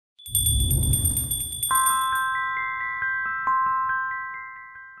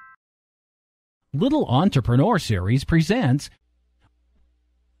Little Entrepreneur Series presents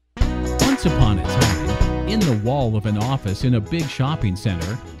Once upon a time, in the wall of an office in a big shopping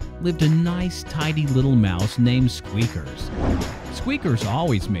center, lived a nice, tidy little mouse named Squeakers. Squeakers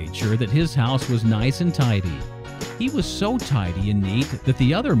always made sure that his house was nice and tidy. He was so tidy and neat that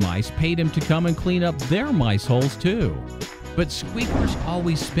the other mice paid him to come and clean up their mice holes too. But Squeakers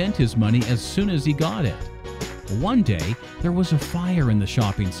always spent his money as soon as he got it. One day, there was a fire in the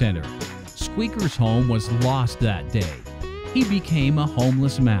shopping center. Squeakers' home was lost that day. He became a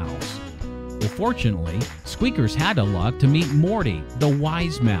homeless mouse. Well, fortunately, Squeakers had the luck to meet Morty, the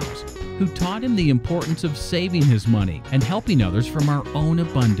wise mouse, who taught him the importance of saving his money and helping others from our own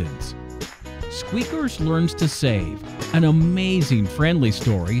abundance. Squeakers Learns to Save, an amazing friendly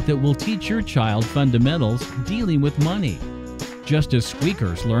story that will teach your child fundamentals dealing with money. Just as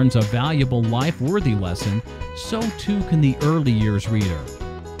Squeakers learns a valuable life-worthy lesson, so too can the early years reader.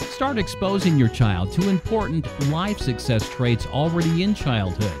 Start exposing your child to important life success traits already in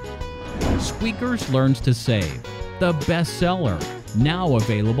childhood. Squeakers Learns to Save, the bestseller, now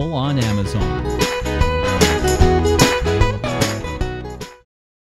available on Amazon.